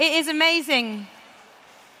It is amazing.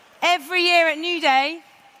 Every year at Newday,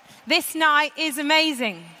 this night is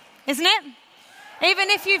amazing, isn't it? Even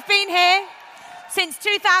if you've been here since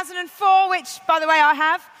 2004, which, by the way, I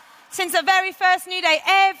have, since the very first Newday,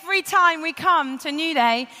 every time we come to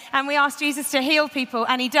Newday and we ask Jesus to heal people,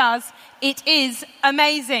 and he does, it is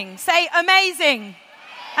amazing. Say amazing.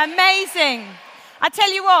 Amazing. I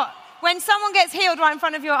tell you what, when someone gets healed right in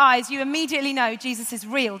front of your eyes, you immediately know Jesus is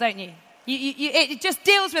real, don't you? It just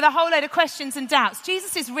deals with a whole load of questions and doubts.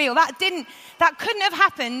 Jesus is real. That couldn't have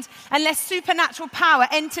happened unless supernatural power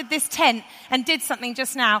entered this tent and did something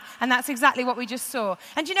just now. And that's exactly what we just saw.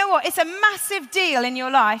 And you know what? It's a massive deal in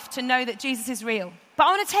your life to know that Jesus is real. But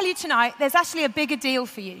I want to tell you tonight, there's actually a bigger deal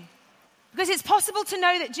for you. Because it's possible to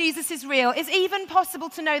know that Jesus is real. It's even possible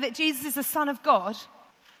to know that Jesus is the Son of God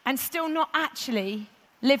and still not actually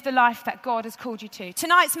live the life that God has called you to.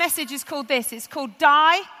 Tonight's message is called this. It's called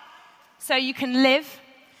Die So You Can Live,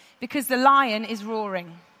 because the lion is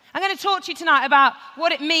roaring. I'm going to talk to you tonight about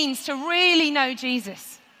what it means to really know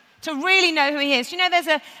Jesus, to really know who he is. You know,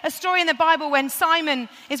 there's a story in the Bible when Simon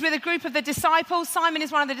is with a group of the disciples. Simon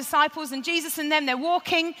is one of the disciples, and Jesus and them, they're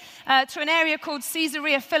walking to an area called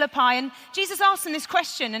Caesarea Philippi, and Jesus asked them this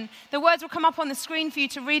question, and the words will come up on the screen for you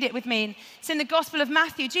to read it with me. And it's in the Gospel of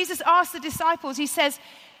Matthew. Jesus asked the disciples, he says,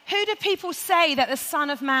 "Who do people say that the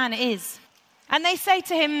Son of Man is?" And they say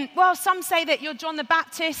to him, "Well, some say that you're John the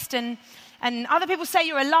Baptist, and other people say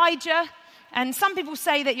you're Elijah, and some people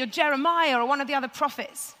say that you're Jeremiah or one of the other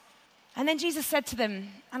prophets." And then Jesus said to them,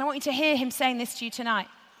 and I want you to hear him saying this to you tonight,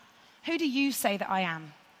 "Who do you say that I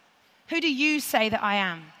am? Who do you say that I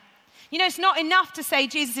am?" You know, it's not enough to say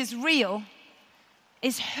Jesus is real.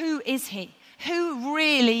 It's who is he? Who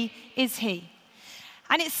really is he?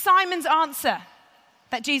 And it's Simon's answer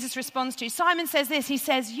that Jesus responds to. Simon says this, he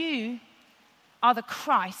says, "You are the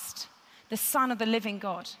Christ, the Son of the living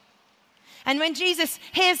God." And when Jesus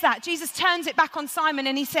hears that, Jesus turns it back on Simon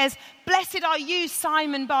and he says, "Blessed are you,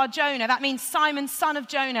 Simon Bar-Jonah." That means Simon, son of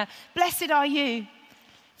Jonah. Blessed are you.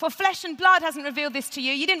 For flesh and blood hasn't revealed this to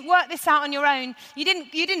you. You didn't work this out on your own. You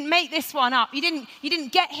didn't make this one up. You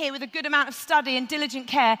didn't get here with a good amount of study and diligent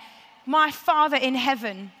care. My Father in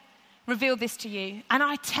heaven revealed this to you. And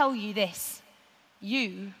I tell you this,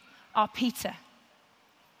 you are Peter.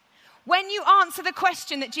 When you answer the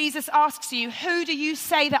question that Jesus asks you, "Who do you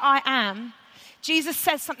say that I am?" Jesus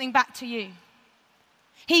says something back to you.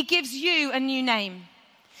 He gives you a new name.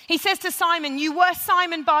 He says to Simon, "You were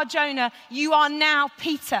Simon Bar-Jonah, you are now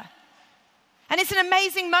Peter." And it's an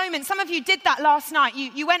amazing moment. Some of you did that last night.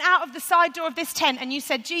 You went out of the side door of this tent and you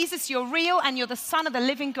said, "Jesus, you're real and you're the Son of the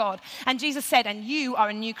living God." And Jesus said, "And you are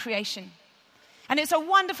a new creation." And it's a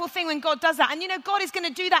wonderful thing when God does that. And you know, God is going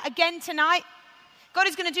to do that again tonight. God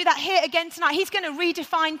is going to do that here again tonight. He's going to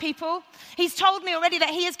redefine people. He's told me already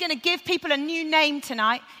that he is going to give people a new name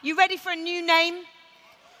tonight. You ready for a new name?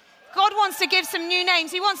 God wants to give some new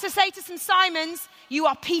names. He wants to say to some Simons, "You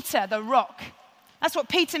are Peter, the rock." That's what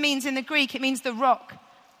Peter means in the Greek. It means the rock.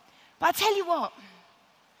 But I tell you what,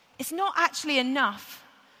 it's not actually enough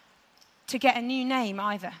to get a new name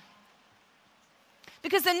either.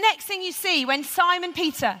 Because the next thing you see when Simon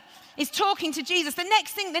Peter is talking to Jesus, the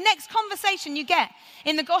next conversation you get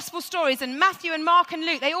in the gospel stories, and Matthew and Mark and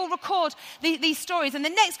Luke, they all record these stories, and the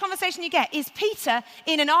next conversation you get is Peter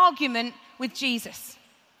in an argument with Jesus.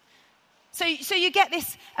 So you get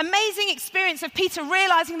this amazing experience of Peter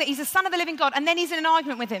realizing that he's the Son of the living God, and then he's in an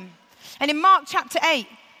argument with him. And in Mark chapter 8,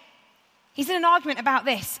 he's in an argument about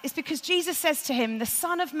this. It's because Jesus says to him, "The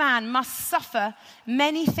Son of Man must suffer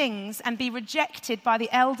many things and be rejected by the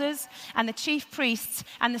elders and the chief priests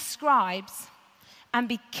and the scribes and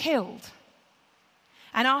be killed.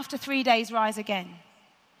 And after 3 days rise again."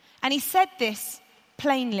 And he said this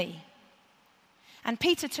plainly. And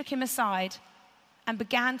Peter took him aside and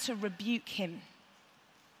began to rebuke him.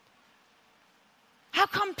 How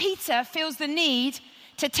come Peter feels the need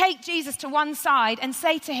to take Jesus to one side and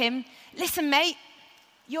say to him, "Listen, mate,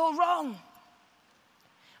 you're wrong.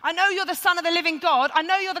 I know you're the Son of the living God. I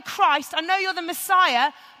know you're the Christ. I know you're the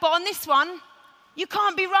Messiah. But on this one, you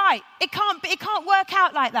can't be right. It can't work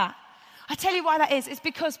out like that." I tell you why that is. It's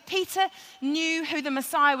because Peter knew who the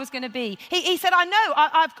Messiah was going to be. He said, "I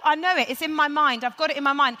know it. It's in my mind. I've got it in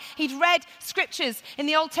my mind." He'd read scriptures in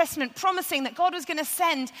the Old Testament promising that God was going to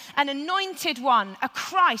send an anointed one, a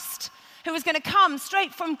Christ, who was going to come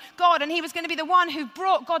straight from God, and he was going to be the one who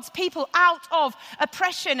brought God's people out of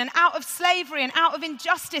oppression and out of slavery and out of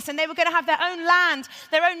injustice, and they were going to have their own land,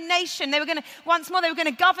 their own nation. They were going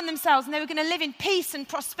to govern themselves, and they were going to live in peace and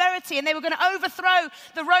prosperity, and they were going to overthrow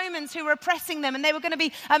the Romans who were oppressing them, and they were going to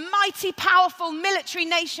be a mighty, powerful military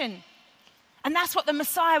nation. And that's what the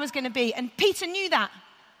Messiah was going to be. And Peter knew that.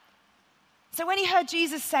 So when he heard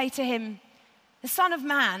Jesus say to him, the Son of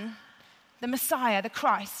Man, the Messiah, the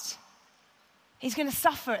Christ, he's going to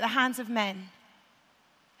suffer at the hands of men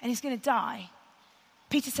and he's going to die,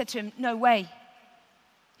 Peter said to him, no way.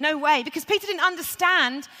 No way, because Peter didn't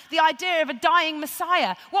understand the idea of a dying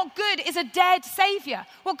Messiah. What good is a dead Savior?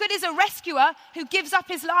 What good is a rescuer who gives up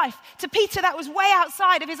his life? To Peter, that was way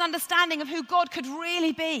outside of his understanding of who God could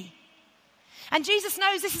really be. And Jesus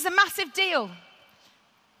knows this is a massive deal.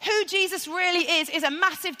 Who Jesus really is a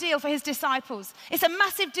massive deal for his disciples. It's a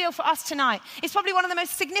massive deal for us tonight. It's probably one of the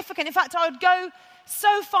most significant. In fact, I would go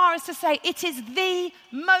so far as to say it is the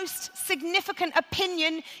most significant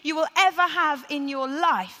opinion you will ever have in your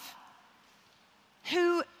life.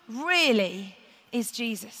 Who really is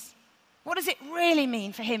Jesus? What does it really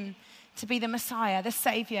mean for him to be the Messiah, the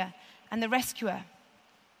Savior, and the rescuer?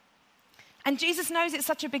 And Jesus knows it's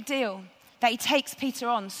such a big deal that he takes Peter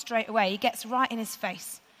on straight away. He gets right in his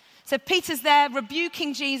face. So Peter's there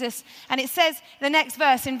rebuking Jesus, and it says the next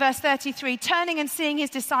verse, in verse 33, turning and seeing his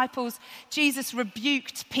disciples, Jesus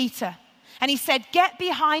rebuked Peter. And he said, get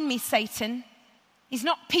behind me, Satan. He's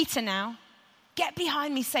not Peter now. Get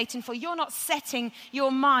behind me, Satan, for you're not setting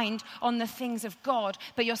your mind on the things of God,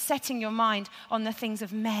 but you're setting your mind on the things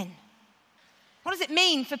of men. What does it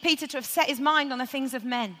mean for Peter to have set his mind on the things of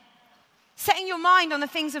men? Setting your mind on the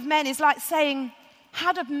things of men is like saying,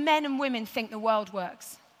 how do men and women think the world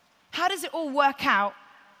works? How does it all work out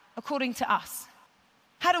according to us?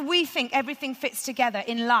 How do we think everything fits together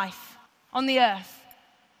in life, on the earth?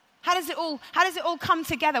 How does it all come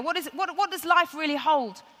together? What does life really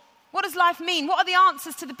hold? What does life mean? What are the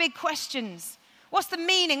answers to the big questions? What's the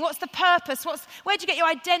meaning? What's the purpose? Where do you get your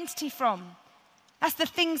identity from? That's the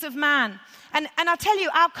things of man. And I tell you,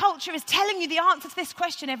 our culture is telling you the answer to this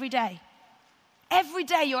question every day. Every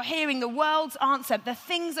day you're hearing the world's answer, the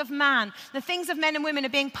things of man, the things of men and women are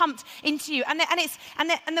being pumped into you. And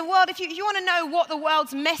the world, if you want to know what the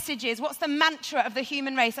world's message is, what's the mantra of the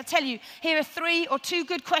human race, I tell you, here are 3 or 2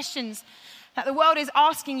 good questions that the world is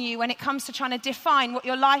asking you when it comes to trying to define what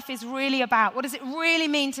your life is really about. What does it really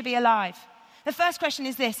mean to be alive? The first question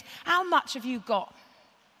is this: how much have you got?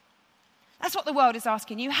 That's what the world is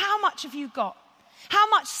asking you. How much have you got? How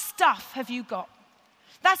much stuff have you got?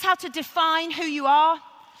 That's how to define who you are,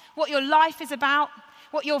 what your life is about,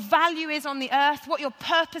 what your value is on the earth, what your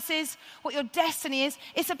purpose is, what your destiny is.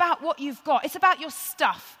 It's about what you've got. It's about your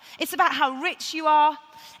stuff. It's about how rich you are.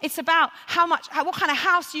 It's about what kind of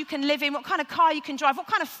house you can live in, what kind of car you can drive, what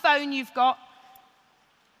kind of phone you've got.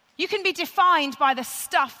 You can be defined by the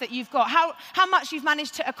stuff that you've got, how much you've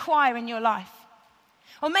managed to acquire in your life.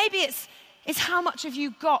 Or maybe it's how much have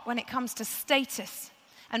you got when it comes to status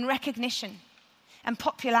and recognition and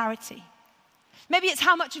popularity. Maybe it's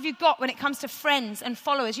how much have you got when it comes to friends and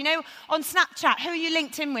followers. You know, on Snapchat, who are you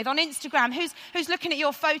linked in with? On Instagram, who's looking at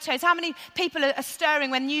your photos? How many people are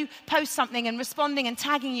stirring when you post something and responding and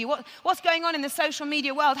tagging you? What's going on in the social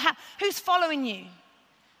media world? Who's following you?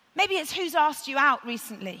 Maybe it's who's asked you out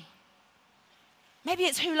recently. Maybe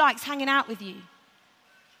it's who likes hanging out with you.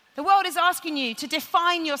 The world is asking you to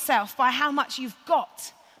define yourself by how much you've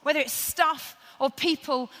got, whether it's stuff or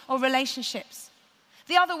people or relationships.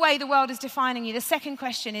 The other way the world is defining you, the second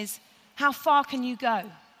question is, how far can you go?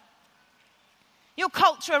 Your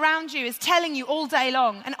culture around you is telling you all day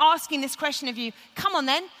long and asking this question of you, come on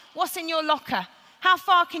then, what's in your locker? How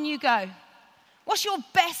far can you go? What's your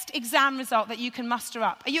best exam result that you can muster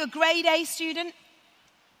up? Are you a grade A student?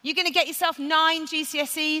 You're going to get yourself 9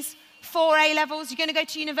 GCSEs, 4 A levels, you're going to go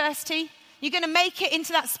to university, you're going to make it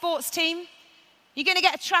into that sports team, you're going to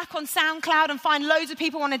get a track on SoundCloud and find loads of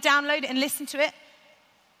people want to download it and listen to it.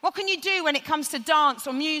 What can you do when it comes to dance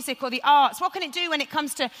or music or the arts? What can it do when it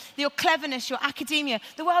comes to your cleverness, your academia?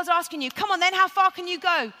 The world's asking you, come on then, how far can you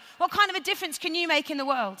go? What kind of a difference can you make in the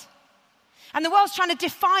world? And the world's trying to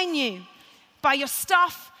define you by your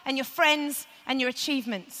stuff and your friends and your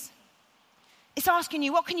achievements. It's asking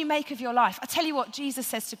you, what can you make of your life? I tell you what Jesus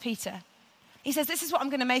says to Peter. He says, this is what I'm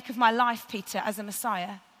going to make of my life, Peter, as a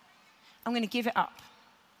Messiah. I'm going to give it up.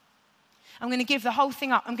 I'm going to give the whole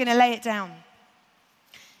thing up. I'm going to lay it down.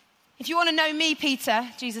 If you want to know me, Peter,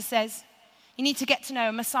 Jesus says, you need to get to know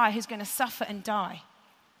a Messiah who's going to suffer and die.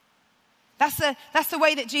 That's the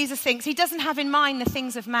way that Jesus thinks. He doesn't have in mind the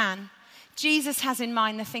things of man. Jesus has in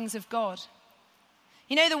mind the things of God.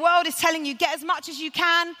 You know, the world is telling you, get as much as you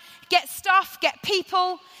can, get stuff, get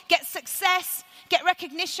people, get success, get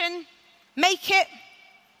recognition, make it.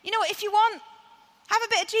 You know what, if you want, have a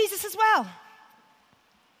bit of Jesus as well.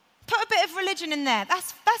 Put a bit of religion in there.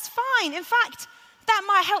 That's fine. In fact, that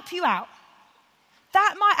might help you out.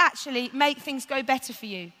 that might actually make things go better for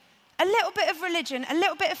you. A little bit of religion, a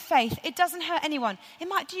little bit of faith, it doesn't hurt anyone. It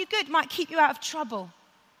might do you good, it might keep you out of trouble.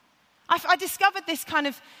 I discovered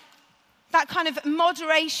that kind of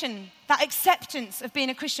moderation, that acceptance of being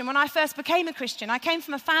a Christian when I first became a Christian. I came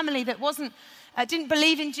from a family that didn't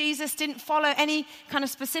believe in Jesus, didn't follow any kind of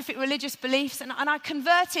specific religious beliefs, and I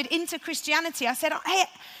converted into Christianity. I said, hey,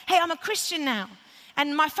 I'm a Christian now.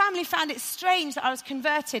 And my family found it strange that I was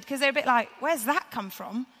converted because they were a bit like, where's that come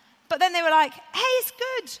from? But then they were like, hey, it's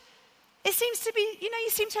good. It seems to be, you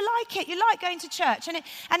seem to like it. You like going to church, and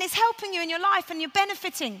it's helping you in your life, and you're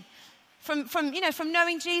benefiting from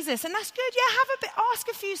knowing Jesus. And that's good. Yeah, ask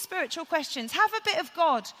a few spiritual questions. Have a bit of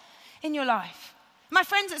God in your life. My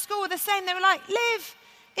friends at school were the same. They were like, Liv,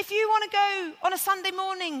 if you want to go on a Sunday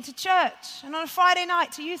morning to church and on a Friday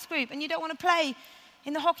night to youth group and you don't want to play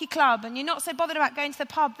in the hockey club and you're not so bothered about going to the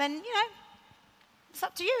pub, then, it's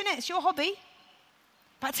up to you, innit? It's your hobby.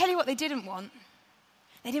 But I tell you what they didn't want.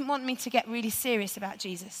 They didn't want me to get really serious about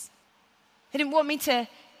Jesus. They didn't want me to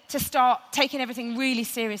start taking everything really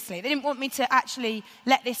seriously. They didn't want me to actually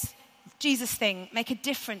let this Jesus thing make a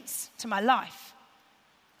difference to my life.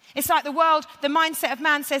 It's like the mindset of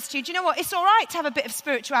man says to you, do you know what? It's all right to have a bit of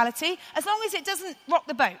spirituality as long as it doesn't rock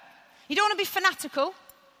the boat. You don't want to be fanatical.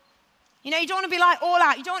 You don't want to be like all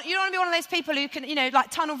out. You don't want to be one of those people who can,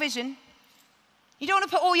 like tunnel vision. You don't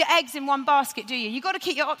want to put all your eggs in one basket, do you? You've got to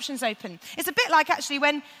keep your options open. It's a bit like actually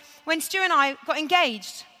when Stu and I got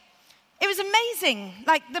engaged. It was amazing.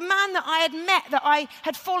 Like the man that I had met, that I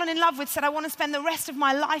had fallen in love with, said, I want to spend the rest of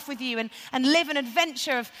my life with you and live an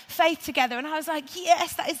adventure of faith together. And I was like,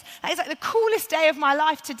 yes, that is like the coolest day of my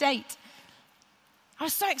life to date. I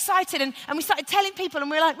was so excited, and we started telling people, and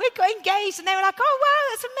we were like, we got engaged, and they were like, oh wow,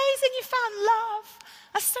 that's amazing, you found love.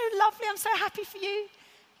 That's so lovely, I'm so happy for you.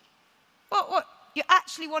 What? You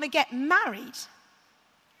actually want to get married?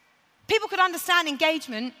 People could understand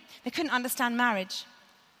engagement, they couldn't understand marriage.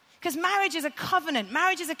 Because marriage is a covenant,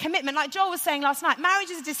 marriage is a commitment. Like Joel was saying last night, marriage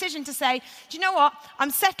is a decision to say, do you know what?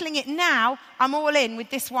 I'm settling it now, I'm all in with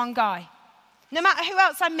this one guy. No matter who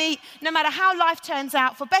else I meet, no matter how life turns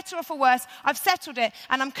out, for better or for worse, I've settled it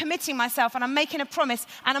and I'm committing myself and I'm making a promise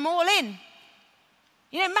and I'm all in.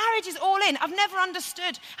 Marriage is all in. I've never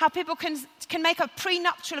understood how people can make a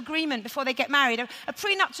prenuptial agreement before they get married. A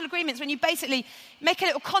prenuptial agreement is when you basically make a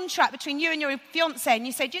little contract between you and your fiancé and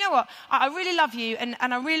you say, do you know what? I really love you and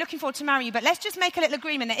I'm really looking forward to marry you, but let's just make a little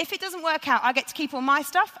agreement that if it doesn't work out, I get to keep all my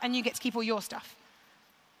stuff and you get to keep all your stuff.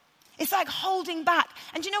 It's like holding back.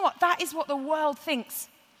 And do you know what? That is what the world thinks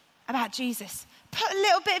about Jesus. Put a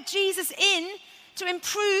little bit of Jesus in to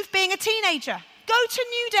improve being a teenager. Go to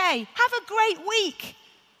Newday. Have a great week.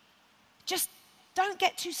 Just don't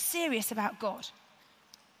get too serious about God.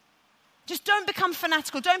 Just don't become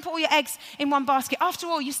fanatical. Don't put all your eggs in one basket. After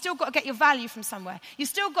all, you've still got to get your value from somewhere. You've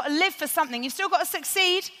still got to live for something. You've still got to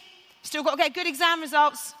succeed. You've still got to get good exam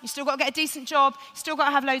results. You've still got to get a decent job. You've still got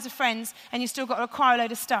to have loads of friends. And you've still got to acquire a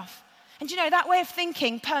load of stuff. And that way of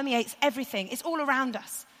thinking permeates everything. It's all around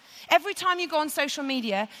us. Every time you go on social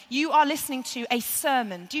media, you are listening to a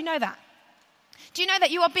sermon. Do you know that? Do you know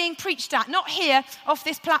that you are being preached at, not here off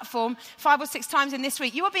this platform 5 or 6 times in this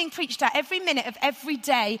week. You are being preached at every minute of every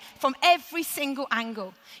day from every single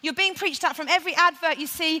angle. You're being preached at from every advert you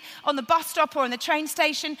see on the bus stop or in the train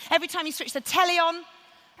station, every time you switch the telly on,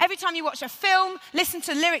 every time you watch a film, listen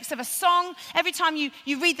to lyrics of a song, every time you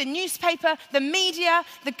read the newspaper, the media,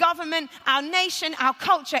 the government, our nation, our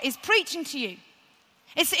culture is preaching to you.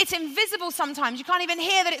 It's invisible sometimes. You can't even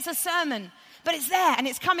hear that it's a sermon. But it's there and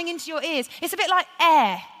it's coming into your ears. It's a bit like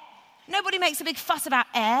air. Nobody makes a big fuss about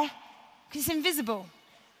air because it's invisible.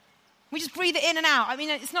 We just breathe it in and out. I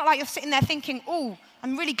mean, it's not like you're sitting there thinking, oh,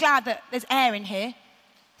 I'm really glad that there's air in here. In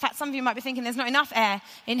fact, some of you might be thinking there's not enough air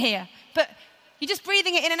in here. But you're just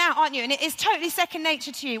breathing it in and out, aren't you? And it is totally second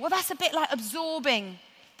nature to you. Well, that's a bit like absorbing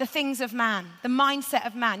the things of man, the mindset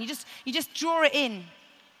of man. You just draw it in.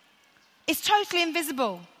 It's totally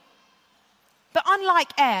invisible. But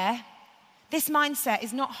unlike air, this mindset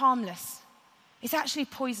is not harmless. It's actually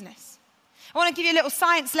poisonous. I want to give you a little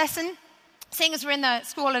science lesson. Seeing as we're in the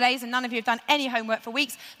school holidays and none of you have done any homework for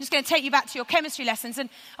weeks, I'm just going to take you back to your chemistry lessons. And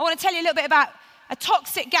I want to tell you a little bit about a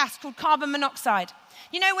toxic gas called carbon monoxide.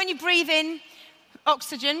 When you breathe in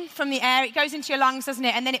oxygen from the air, it goes into your lungs, doesn't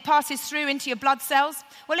it? And then it passes through into your blood cells.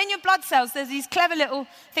 Well, in your blood cells, there's these clever little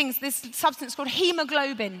things, this substance called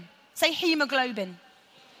hemoglobin. Say hemoglobin.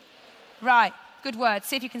 Right, good word.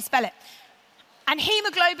 See if you can spell it. And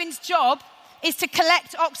hemoglobin's job is to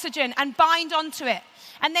collect oxygen and bind onto it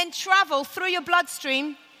and then travel through your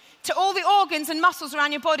bloodstream to all the organs and muscles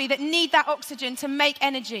around your body that need that oxygen to make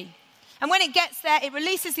energy. And when it gets there, it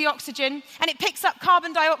releases the oxygen and it picks up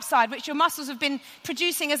carbon dioxide, which your muscles have been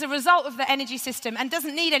producing as a result of the energy system and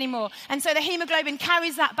doesn't need anymore. And so the hemoglobin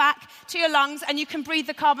carries that back to your lungs and you can breathe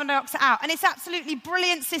the carbon dioxide out. And it's absolutely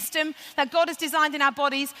brilliant system that God has designed in our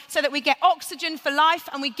bodies so that we get oxygen for life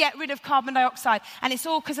and we get rid of carbon dioxide. And it's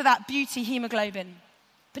all because of that beauty hemoglobin.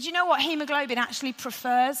 But you know what hemoglobin actually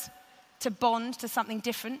prefers to bond to something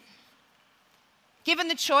different? Given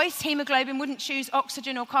the choice, hemoglobin wouldn't choose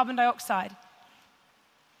oxygen or carbon dioxide.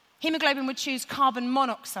 Hemoglobin would choose carbon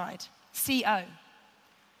monoxide, CO.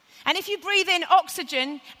 And if you breathe in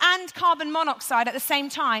oxygen and carbon monoxide at the same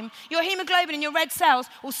time, your hemoglobin in your red cells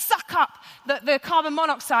will suck up the carbon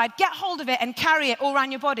monoxide, get hold of it and carry it all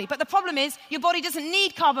around your body. But the problem is, your body doesn't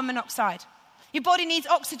need carbon monoxide. Your body needs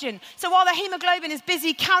oxygen. So while the hemoglobin is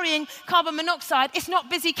busy carrying carbon monoxide, it's not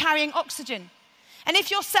busy carrying oxygen. And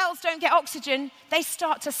if your cells don't get oxygen, they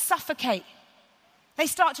start to suffocate. They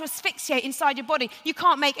start to asphyxiate inside your body. You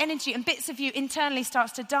can't make energy and bits of you internally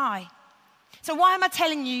starts to die. So why am I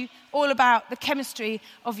telling you all about the chemistry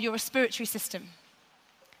of your respiratory system?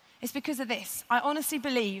 It's because of this. I honestly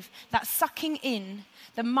believe that sucking in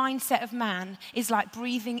the mindset of man is like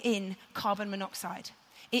breathing in carbon monoxide.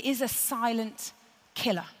 It is a silent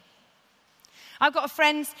killer. I've got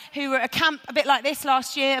friends who were at a camp a bit like this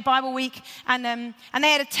last year, a Bible week, and they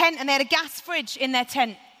had a tent and they had a gas fridge in their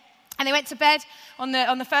tent. And they went to bed on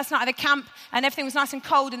the first night of the camp and everything was nice and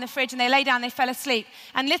cold in the fridge and they lay down, they fell asleep.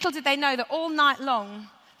 And little did they know that all night long,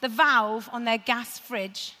 the valve on their gas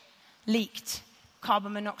fridge leaked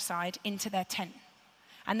carbon monoxide into their tent.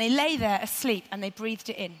 And they lay there asleep and they breathed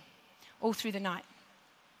it in all through the night.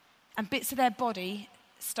 And bits of their body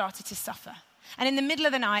started to suffer. And in the middle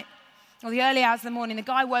of the night, or the early hours of the morning, the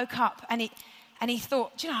guy woke up and he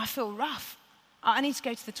thought, do you know, I feel rough. I need to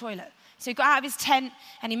go to the toilet. So he got out of his tent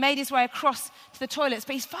and he made his way across to the toilets,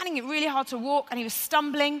 but he's finding it really hard to walk and he was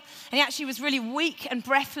stumbling and he actually was really weak and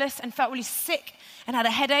breathless and felt really sick and had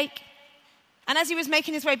a headache. And as he was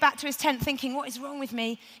making his way back to his tent thinking, what is wrong with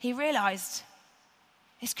me? He realized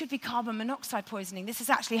this could be carbon monoxide poisoning. This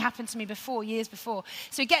has actually happened to me before, years before.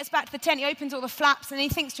 So he gets back to the tent, he opens all the flaps and he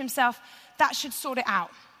thinks to himself, that should sort it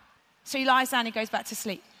out. So he lies down and goes back to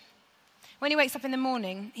sleep. When he wakes up in the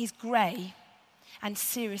morning, he's grey and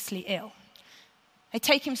seriously ill. They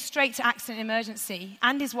take him straight to accident emergency,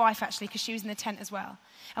 and his wife actually, because she was in the tent as well.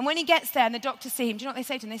 And when he gets there and the doctors see him, do you know what they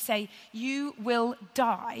say to him? They say, you will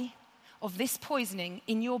die of this poisoning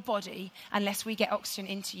in your body unless we get oxygen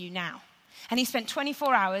into you now. And he spent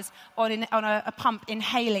 24 hours on a pump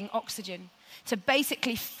inhaling oxygen to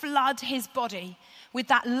basically flood his body with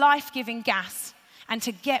that life-giving gas and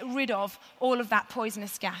to get rid of all of that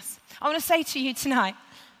poisonous gas. I want to say to you tonight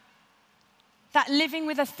that living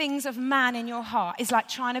with the things of man in your heart is like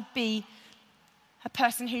trying to be a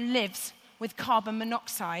person who lives with carbon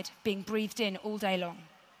monoxide being breathed in all day long.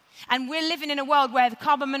 And we're living in a world where the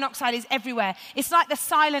carbon monoxide is everywhere. It's like the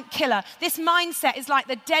silent killer. This mindset is like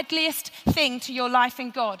the deadliest thing to your life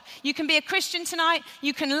in God. You can be a Christian tonight.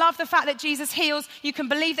 You can love the fact that Jesus heals. You can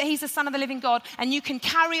believe that he's the Son of the living God. And you can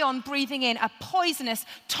carry on breathing in a poisonous,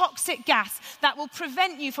 toxic gas that will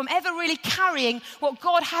prevent you from ever really carrying what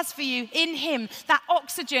God has for you in him. That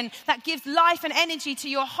oxygen that gives life and energy to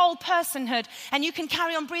your whole personhood. And you can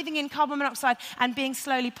carry on breathing in carbon monoxide and being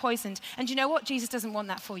slowly poisoned. And you know what? Jesus doesn't want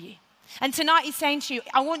that for you. And tonight he's saying to you,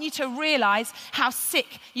 I want you to realize how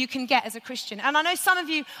sick you can get as a Christian. And I know some of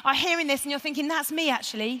you are hearing this and you're thinking, that's me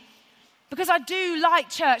actually. Because I do like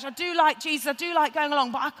church, I do like Jesus, I do like going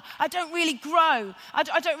along, but I don't really grow. I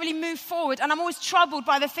don't really move forward. And I'm always troubled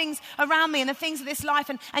by the things around me and the things of this life.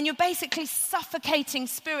 And you're basically suffocating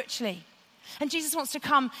spiritually. And Jesus wants to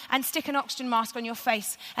come and stick an oxygen mask on your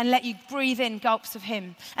face and let you breathe in gulps of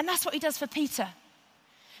him. And that's what he does for Peter.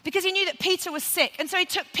 Because he knew that Peter was sick. And so he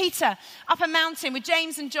took Peter up a mountain with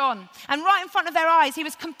James and John. And right in front of their eyes, he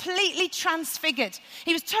was completely transfigured.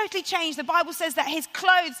 He was totally changed. The Bible says that his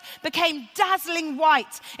clothes became dazzling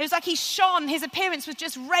white. It was like he shone. His appearance was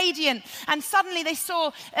just radiant. And suddenly they saw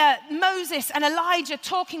Moses and Elijah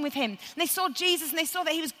talking with him. And they saw Jesus and they saw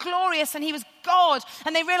that he was glorious and he was God.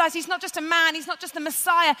 And they realized he's not just a man. He's not just the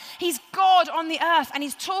Messiah. He's God on the earth and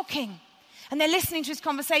he's talking. And they're listening to his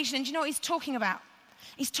conversation. And do you know what he's talking about?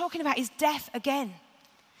 He's talking about his death again.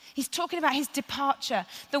 He's talking about his departure.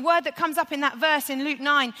 The word that comes up in that verse in Luke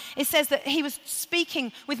 9, it says that he was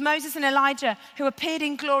speaking with Moses and Elijah who appeared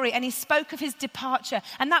in glory and he spoke of his departure.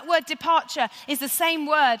 And that word departure is the same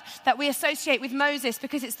word that we associate with Moses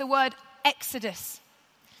because it's the word Exodus.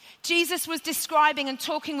 Jesus was describing and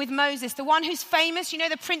talking with Moses, the one who's famous, you know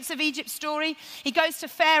the Prince of Egypt story? He goes to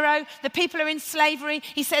Pharaoh, the people are in slavery.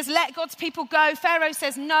 He says, let God's people go. Pharaoh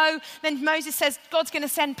says no. Then Moses says, God's going to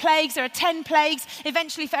send plagues. There are 10 plagues.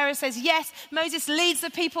 Eventually Pharaoh says yes. Moses leads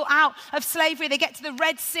the people out of slavery. They get to the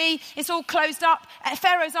Red Sea. It's all closed up.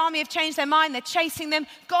 Pharaoh's army have changed their mind. They're chasing them.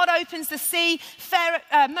 God opens the sea.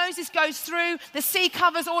 Moses goes through. The sea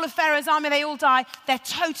covers all of Pharaoh's army. They all die. They're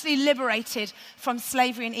totally liberated from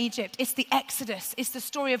slavery in Egypt. It's the Exodus. It's the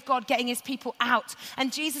story of God getting his people out.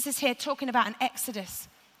 And Jesus is here talking about an Exodus.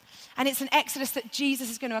 And it's an Exodus that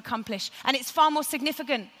Jesus is going to accomplish. And it's far more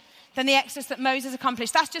significant than the Exodus that Moses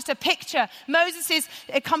accomplished. That's just a picture. Moses'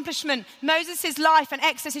 accomplishment, Moses' life and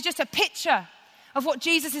Exodus is just a picture of what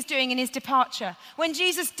Jesus is doing in his departure. When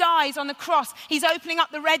Jesus dies on the cross, he's opening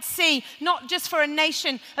up the Red Sea, not just for a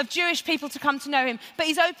nation of Jewish people to come to know him, but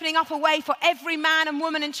he's opening up a way for every man and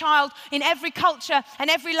woman and child in every culture and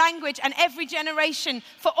every language and every generation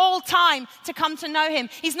for all time to come to know him.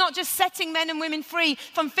 He's not just setting men and women free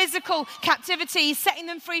from physical captivity, he's setting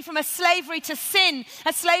them free from a slavery to sin,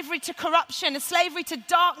 a slavery to corruption, a slavery to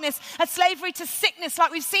darkness, a slavery to sickness,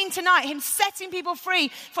 like we've seen tonight, him setting people free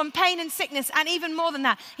from pain and sickness, and even more than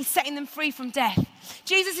that, he's setting them free from death.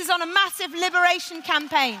 Jesus is on a massive liberation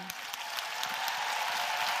campaign.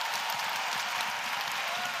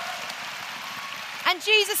 And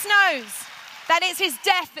Jesus knows that it's his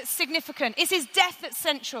death that's significant. It's his death that's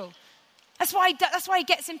central. That's why he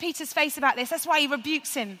gets in Peter's face about this. That's why he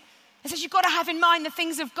rebukes him. He says, you've got to have in mind the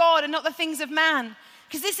things of God and not the things of man.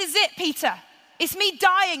 Because this is it, Peter. It's me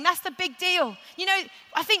dying. That's the big deal. You know,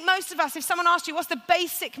 I think most of us, if someone asked you, what's the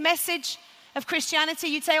basic message of Christianity,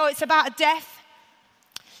 you'd say, oh, it's about a death.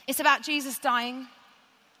 It's about Jesus dying.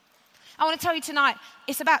 I want to tell you tonight,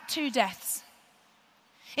 it's about two deaths.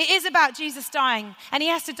 It is about Jesus dying, and he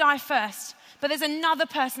has to die first. But there's another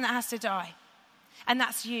person that has to die, and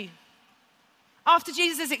that's you. After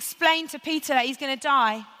Jesus has explained to Peter that he's going to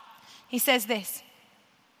die, he says this: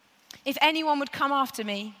 if anyone would come after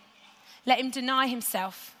me, let him deny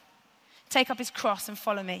himself, take up his cross and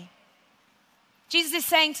follow me. Jesus is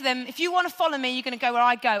saying to them, if you want to follow me, you're going to go where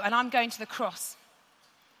I go, and I'm going to the cross.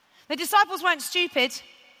 The disciples weren't stupid.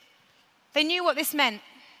 They knew what this meant.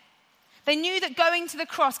 They knew that going to the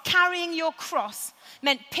cross, carrying your cross,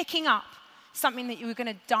 meant picking up something that you were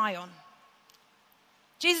going to die on.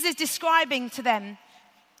 Jesus is describing to them,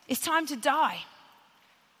 it's time to die.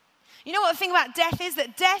 You know what the thing about death is?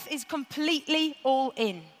 That death is completely all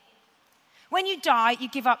in. When you die, you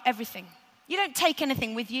give up everything. You don't take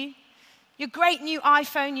anything with you. Your great new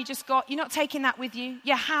iPhone you just got, you're not taking that with you.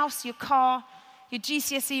 Your house, your car, your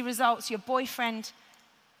GCSE results, your boyfriend,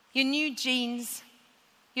 your new jeans,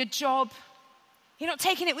 your job, you're not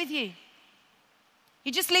taking it with you.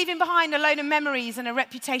 You're just leaving behind a load of memories and a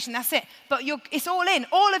reputation, that's it. But it's all in.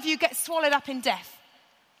 All of you get swallowed up in death.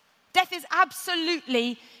 Death is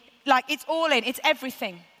absolutely, like, it's all in. It's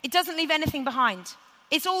everything. It doesn't leave anything behind.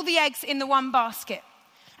 It's all the eggs in the one basket.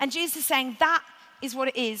 And Jesus is saying that is what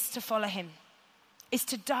it is to follow him. It's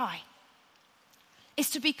to die.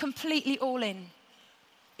 It's to be completely all in.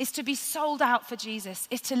 It's to be sold out for Jesus.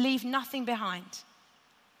 It's to leave nothing behind.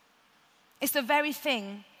 It's the very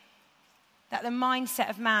thing that the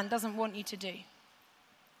mindset of man doesn't want you to do.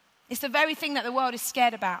 It's the very thing that the world is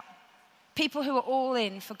scared about. People who are all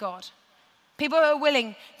in for God. People who are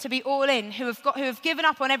willing to be all in, who have given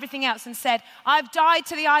up on everything else and said, I've died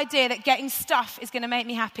to the idea that getting stuff is going to make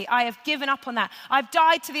me happy. I have given up on that. I've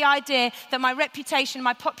died to the idea that my reputation,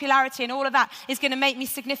 my popularity and all of that is going to make me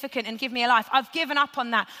significant and give me a life. I've given up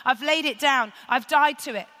on that. I've laid it down. I've died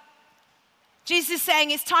to it. Jesus is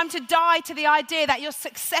saying it's time to die to the idea that your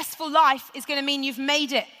successful life is going to mean you've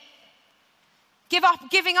made it.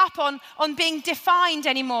 Giving up on being defined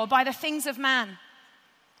anymore by the things of man.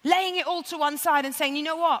 Laying it all to one side and saying, you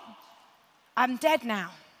know what? I'm dead now.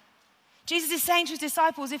 Jesus is saying to his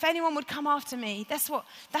disciples, if anyone would come after me, that's what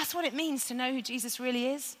it means to know who Jesus really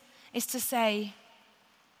is to say,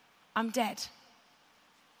 I'm dead.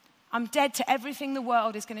 I'm dead to everything the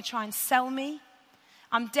world is going to try and sell me.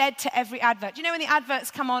 I'm dead to every advert. You know, when the adverts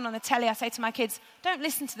come on the telly, I say to my kids, don't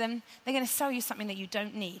listen to them. They're going to sell you something that you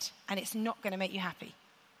don't need, and it's not going to make you happy.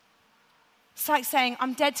 It's like saying,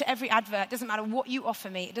 I'm dead to every advert. It doesn't matter what you offer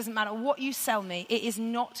me. It doesn't matter what you sell me. It is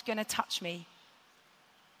not going to touch me.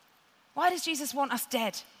 Why does Jesus want us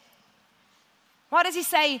dead? Why does he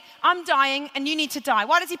say, I'm dying and you need to die?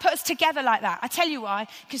 Why does he put us together like that? I tell you why.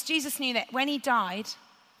 Because Jesus knew that when he died,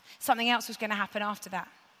 something else was going to happen after that.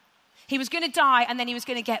 He was going to die and then he was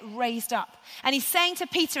going to get raised up. And he's saying to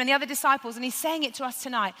Peter and the other disciples, and he's saying it to us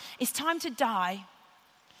tonight, it's time to die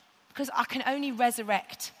because I can only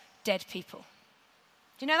resurrect dead people.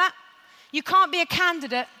 Do you know that? You can't be a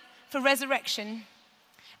candidate for resurrection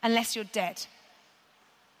unless you're dead.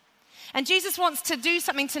 And Jesus wants to do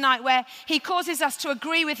something tonight where he causes us to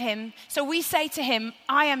agree with him. So we say to him,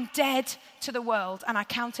 I am dead to the world and I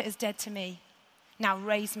count it as dead to me. Now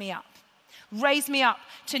raise me up. Raise me up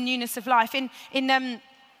to newness of life.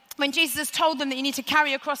 When Jesus has told them that you need to carry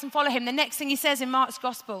your cross and follow him, the next thing he says in Mark's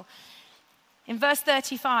gospel, in verse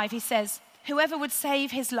 35, he says, whoever would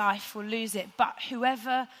save his life will lose it, but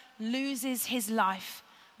whoever loses his life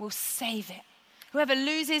will save it. Whoever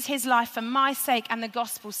loses his life for my sake and the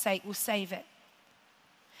gospel's sake will save it.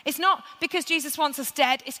 It's not because Jesus wants us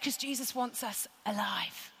dead, it's because Jesus wants us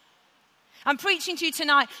alive. I'm preaching to you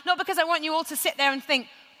tonight, not because I want you all to sit there and think,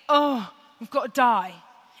 oh, we've got to die.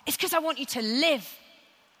 It's because I want you to live.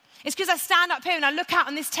 It's because I stand up here and I look out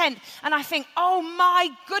on this tent and I think, oh my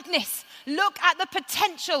goodness, look at the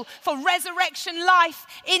potential for resurrection life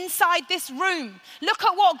inside this room. Look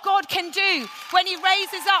at what God can do when he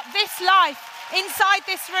raises up this life inside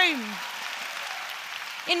this room.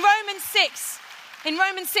 In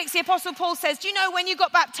Romans 6, the Apostle Paul says, do you know when you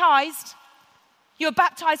got baptized? You were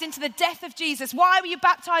baptized into the death of Jesus. Why were you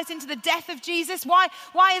baptized into the death of Jesus? Why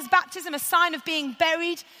is baptism a sign of being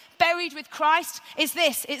buried with Christ? Is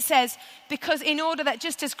this, it says, because in order that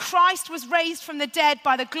just as Christ was raised from the dead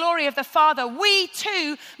by the glory of the Father, we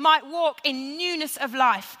too might walk in newness of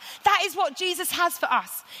life. That is what Jesus has for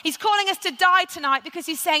us. He's calling us to die tonight because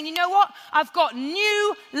he's saying, you know what? I've got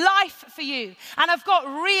new life for you. And I've got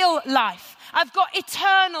real life. I've got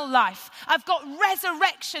eternal life. I've got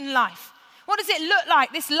resurrection life. What does it look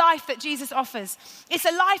like, this life that Jesus offers? It's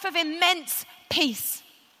a life of immense peace.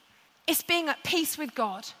 It's being at peace with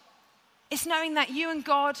God. It's knowing that you and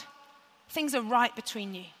God, things are right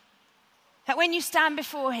between you. That when you stand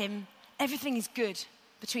before him, everything is good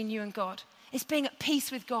between you and God. It's being at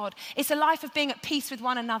peace with God. It's a life of being at peace with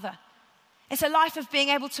one another. It's a life of being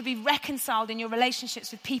able to be reconciled in your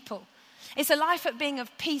relationships with people. It's a life of being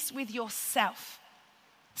of peace with yourself.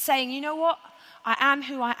 Saying, you know what? I am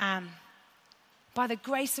who I am. By the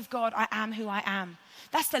grace of God, I am who I am.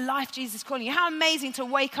 That's the life Jesus is calling you. How amazing to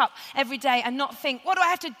wake up every day and not think, what do I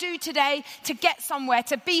have to do today to get somewhere,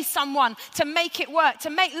 to be someone, to make it work, to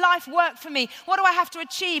make life work for me? What do I have to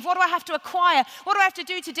achieve? What do I have to acquire? What do I have to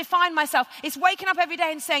do to define myself? It's waking up every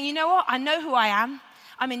day and saying, you know what? I know who I am.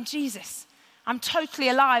 I'm in Jesus. I'm totally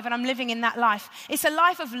alive and I'm living in that life. It's a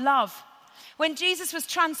life of love. When Jesus was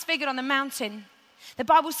transfigured on the mountain, the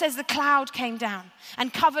Bible says the cloud came down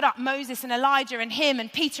and covered up Moses and Elijah and him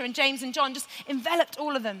and Peter and James and John, just enveloped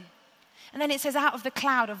all of them. And then it says out of the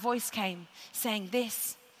cloud a voice came saying,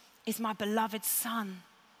 this is my beloved son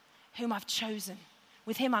whom I've chosen.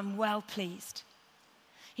 With him I'm well pleased.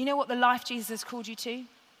 You know what the life Jesus has called you to?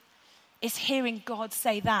 It's hearing God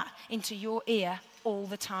say that into your ear all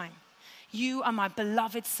the time. You are my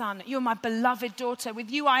beloved son. You're my beloved daughter.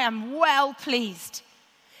 With you I am well pleased.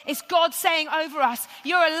 It's God saying over us,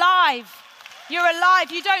 you're alive. You're alive.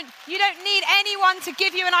 You don't need anyone to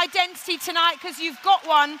give you an identity tonight because you've got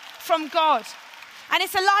one from God. And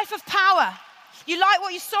it's a life of power. You like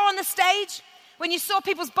what you saw on the stage? When you saw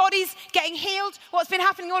people's bodies getting healed, what's been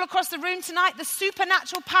happening all across the room tonight, the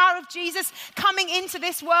supernatural power of Jesus coming into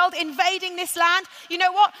this world, invading this land. You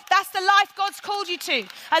know what? That's the life God's called you to.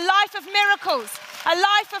 A life of miracles, a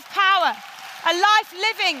life of power. A life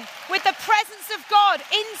living with the presence of God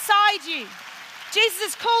inside you. Jesus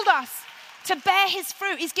has called us to bear his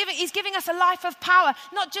fruit. He's giving us a life of power,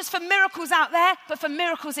 not just for miracles out there, but for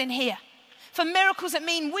miracles in here. For miracles that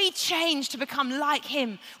mean we change to become like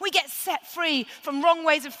him. We get set free from wrong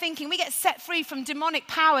ways of thinking. We get set free from demonic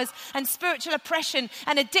powers and spiritual oppression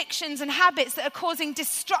and addictions and habits that are causing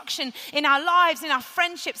destruction in our lives, in our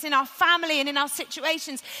friendships, in our family and in our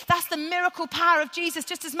situations. That's the miracle power of Jesus,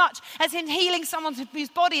 just as much as in healing someone whose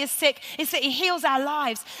body is sick, is that he heals our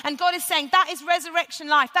lives. And God is saying that is resurrection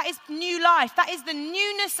life. That is new life. That is the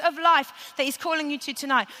newness of life that he's calling you to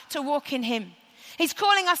tonight, to walk in him. He's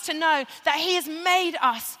calling us to know that he has made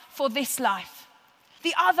us for this life.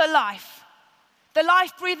 The other life, the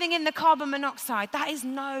life breathing in the carbon monoxide, that is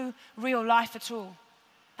no real life at all.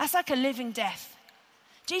 That's like a living death.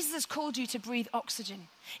 Jesus has called you to breathe oxygen.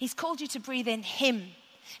 He's called you to breathe in him,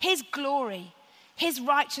 his glory, his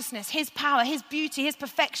righteousness, his power, his beauty, his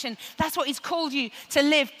perfection. That's what he's called you to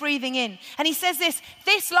live breathing in. And he says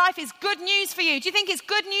this life is good news for you. Do you think it's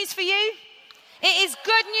good news for you? It is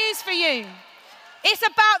good news for you. It's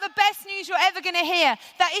about the best news you're ever going to hear.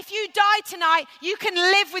 That if you die tonight, you can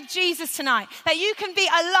live with Jesus tonight. That you can be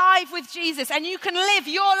alive with Jesus and you can live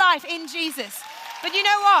your life in Jesus. But you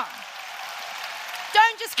know what?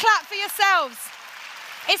 Don't just clap for yourselves.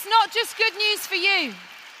 It's not just good news for you.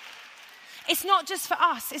 It's not just for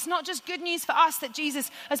us. It's not just good news for us that Jesus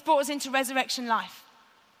has brought us into resurrection life.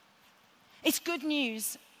 It's good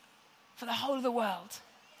news for the whole of the world.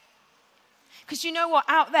 Because you know what?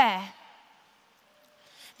 Out there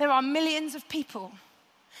are millions of people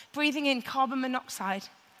breathing in carbon monoxide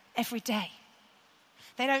every day.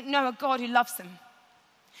 They don't know a God who loves them.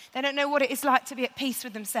 They don't know what it is like to be at peace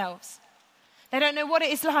with themselves. They don't know what it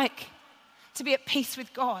is like to be at peace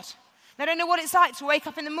with God. They don't know what it's like to wake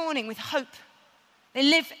up in the morning with hope. They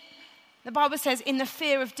live, the Bible says, in the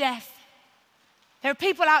fear of death. There are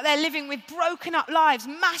people out there living with broken up lives,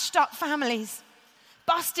 mashed up families,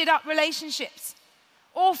 busted up relationships,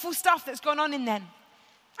 awful stuff that's gone on in them.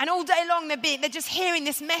 And all day long they're just hearing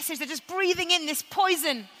this message, they're just breathing in this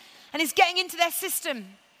poison, and it's getting into their system.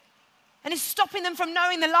 And it's stopping them from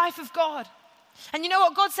knowing the life of God. And you know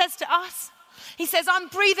what God says to us? He says, I'm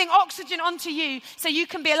breathing oxygen onto you so you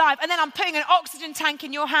can be alive. And then I'm putting an oxygen tank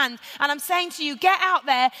in your hand. And I'm saying to you, get out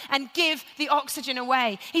there and give the oxygen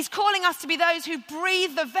away. He's calling us to be those who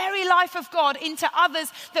breathe the very life of God into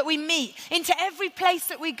others that we meet, into every place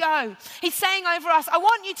that we go. He's saying over us, I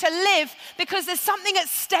want you to live because there's something at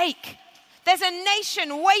stake. There's a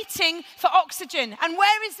nation waiting for oxygen. And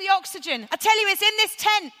where is the oxygen? I tell you, it's in this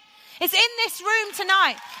tent. It's in this room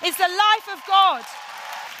tonight. It's the life of God.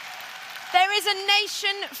 There is a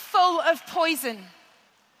nation full of poison.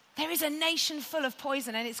 There is a nation full of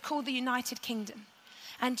poison, and it's called the United Kingdom.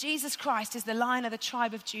 And Jesus Christ is the Lion of the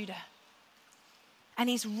tribe of Judah. And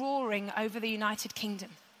he's roaring over the United Kingdom.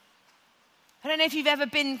 I don't know if you've ever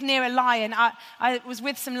been near a lion. I was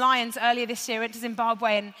with some lions earlier this year into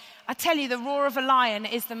Zimbabwe, and I tell you, the roar of a lion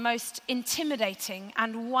is the most intimidating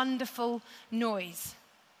and wonderful noise.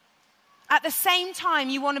 At the same time,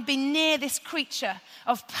 you want to be near this creature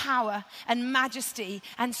of power and majesty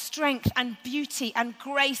and strength and beauty and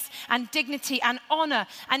grace and dignity and honor.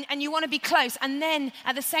 And you want to be close. And then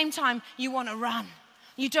at the same time, you want to run.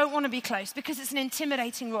 You don't want to be close because it's an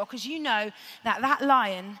intimidating roar, because you know that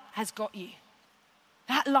lion has got you.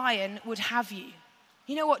 That lion would have you.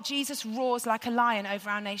 You know what? Jesus roars like a lion over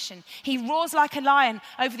our nation. He roars like a lion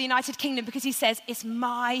over the United Kingdom because he says, it's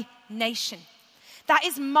my nation. That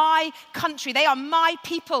is my country. They are my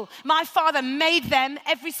people. My Father made them,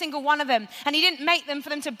 every single one of them. And he didn't make them for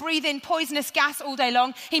them to breathe in poisonous gas all day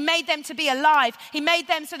long. He made them to be alive. He made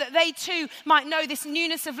them so that they too might know this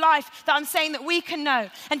newness of life that I'm saying that we can know.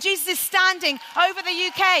 And Jesus is standing over the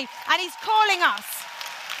UK and he's calling us.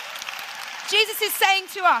 Jesus is saying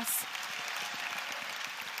to us,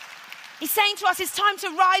 it's time to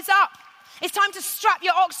rise up. It's time to strap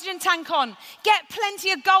your oxygen tank on. Get plenty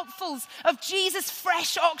of gulpfuls of Jesus'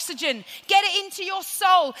 fresh oxygen. Get it into your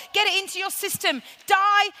soul. Get it into your system.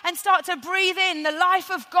 Die and start to breathe in the life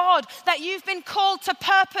of God, that you've been called to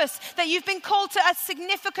purpose, that you've been called to a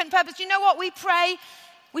significant purpose. You know what we pray?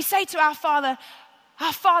 We say to our Father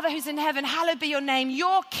who's in heaven, hallowed be your name.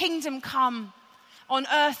 Your kingdom come on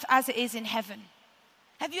earth as it is in heaven.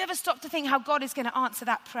 Have you ever stopped to think how God is going to answer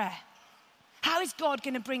that prayer? How is God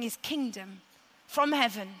going to bring his kingdom from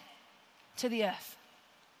heaven to the earth?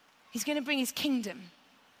 He's going to bring his kingdom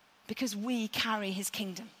because we carry his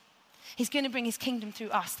kingdom. He's going to bring his kingdom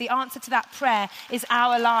through us. The answer to that prayer is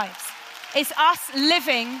our lives. It's us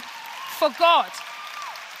living for God.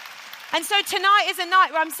 And so tonight is a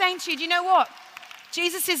night where I'm saying to you, do you know what?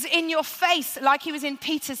 Jesus is in your face like he was in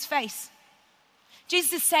Peter's face.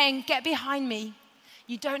 Jesus is saying, get behind me.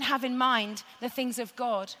 You don't have in mind the things of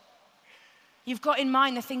God. You've got in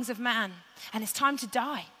mind the things of man, and it's time to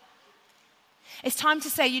die. It's time to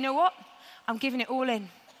say, you know what? I'm giving it all in.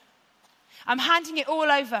 I'm handing it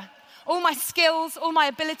all over. All my skills, all my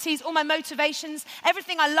abilities, all my motivations,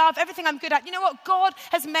 everything I love, everything I'm good at. You know what? God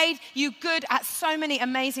has made you good at so many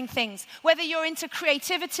amazing things. Whether you're into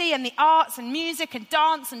creativity and the arts and music and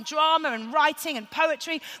dance and drama and writing and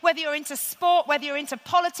poetry, whether you're into sport, whether you're into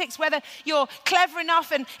politics, whether you're clever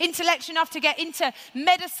enough and intellectual enough to get into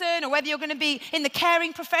medicine, or whether you're going to be in the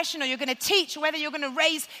caring profession, or you're going to teach, or whether you're going to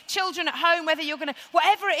raise children at home, whether you're going to,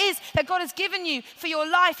 whatever it is that God has given you for your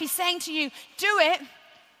life, he's saying to you, do it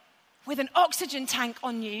with an oxygen tank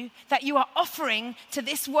on you that you are offering to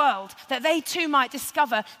this world, that they too might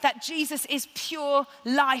discover that Jesus is pure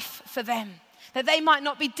life for them, that they might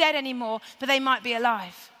not be dead anymore, but they might be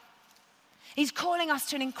alive. He's calling us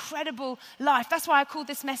to an incredible life. That's why I called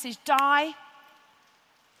this message, Die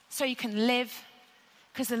So You Can Live,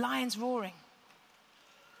 because the lion's roaring.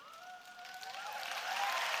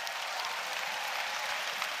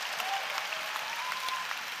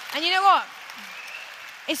 And you know what?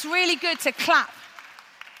 It's really good to clap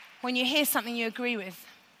when you hear something you agree with.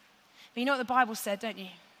 But you know what the Bible said, don't you?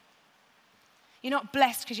 You're not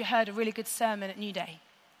blessed because you heard a really good sermon at Newday.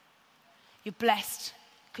 You're blessed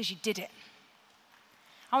because you did it.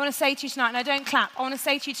 I want to say to you tonight, now don't clap, I want to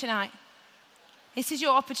say to you tonight, this is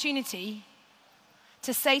your opportunity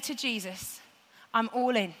to say to Jesus, I'm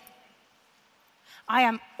all in. I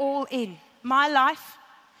am all in. My life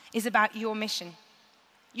is about your mission.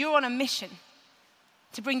 You're on a mission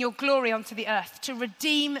to bring your glory onto the earth, to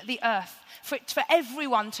redeem the earth, for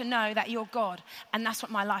everyone to know that you're God. And that's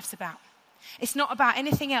what my life's about. It's not about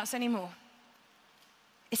anything else anymore.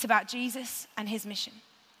 It's about Jesus and his mission.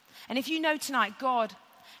 And if you know tonight God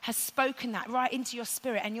has spoken that right into your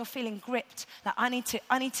spirit and you're feeling gripped, that I need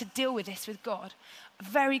to deal with this with God,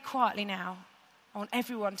 very quietly now, I want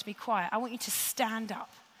everyone to be quiet. I want you to stand up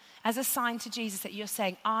as a sign to Jesus that you're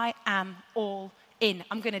saying, I am all in.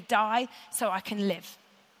 I'm going to die so I can live.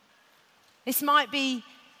 This might be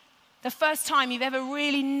the first time you've ever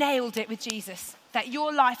really nailed it with Jesus, that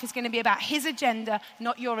your life is going to be about his agenda,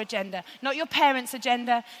 not your agenda, not your parents'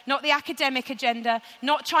 agenda, not the academic agenda,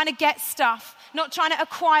 not trying to get stuff, not trying to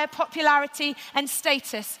acquire popularity and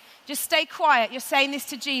status. Just stay quiet. You're saying this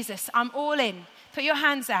to Jesus. I'm all in. Put your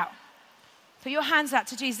hands out. Put your hands out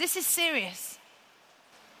to Jesus. This is serious.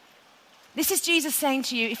 This is Jesus saying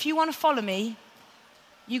to you, if you want to follow me,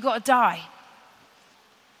 you've got to die.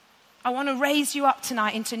 I want to raise you up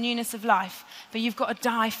tonight into newness of life, but you've got to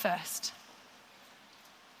die first.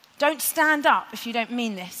 Don't stand up if you don't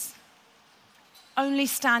mean this. Only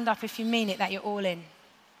stand up if you mean it, that you're all in.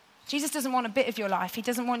 Jesus doesn't want a bit of your life. He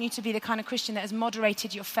doesn't want you to be the kind of Christian that has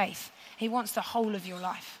moderated your faith. He wants the whole of your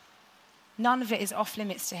life. None of it is off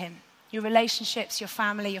limits to him. Your relationships, your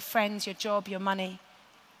family, your friends, your job, your money,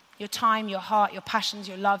 your time, your heart, your passions,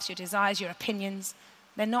 your loves, your desires, your opinions,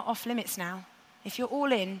 they're not off limits now. If you're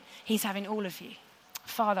all in, he's having all of you.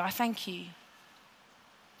 Father, I thank you.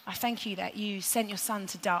 I thank you that you sent your son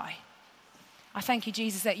to die. I thank you,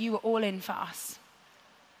 Jesus, that you were all in for us.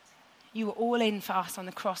 You were all in for us on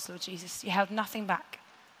the cross, Lord Jesus. You held nothing back.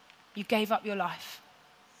 You gave up your life.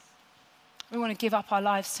 We want to give up our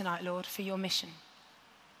lives tonight, Lord, for your mission.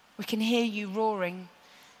 We can hear you roaring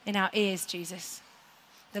in our ears, Jesus,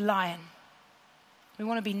 the lion. We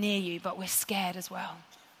want to be near you, but we're scared as well.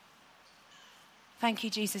 Thank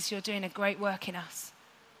you, Jesus, you're doing a great work in us.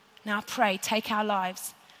 Now I pray, take our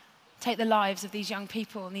lives, take the lives of these young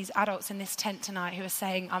people and these adults in this tent tonight who are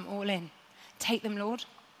saying, I'm all in. Take them, Lord.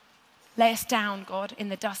 Lay us down, God, in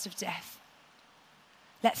the dust of death.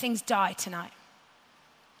 Let things die tonight.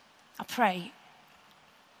 I pray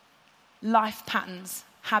life patterns,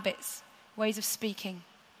 habits, ways of speaking,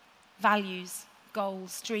 values,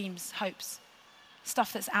 goals, dreams, hopes,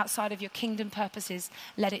 stuff that's outside of your kingdom purposes,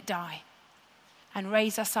 let it die. And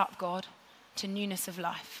raise us up, God, to newness of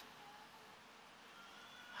life.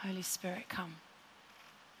 Holy Spirit, come.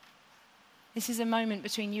 This is a moment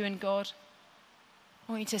between you and God.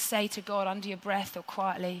 I want you to say to God under your breath or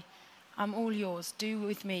quietly, I'm all yours. Do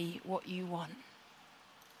with me what you want.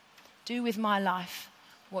 Do with my life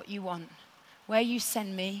what you want. Where you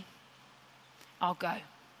send me, I'll go.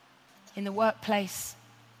 In the workplace,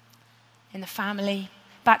 in the family,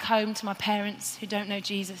 back home to my parents who don't know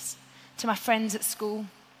Jesus, to my friends at school,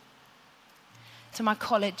 to my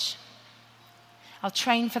college. I'll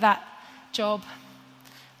train for that job.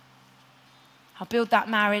 I'll build that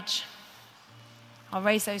marriage. I'll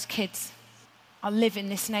raise those kids. I'll live in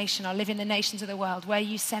this nation. I'll live in the nations of the world. Where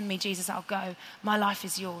you send me, Jesus, I'll go. My life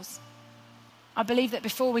is yours. I believe that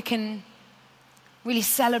before we can really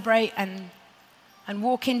celebrate and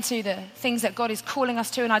walk into the things that God is calling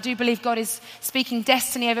us to, and I do believe God is speaking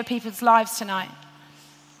destiny over people's lives tonight.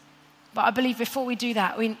 But I believe before we do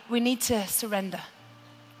that, we need to surrender.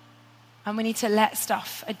 And we need to let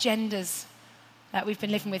stuff, agendas that we've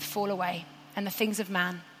been living with fall away, and the things of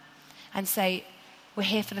man, and say, we're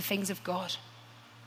here for the things of God.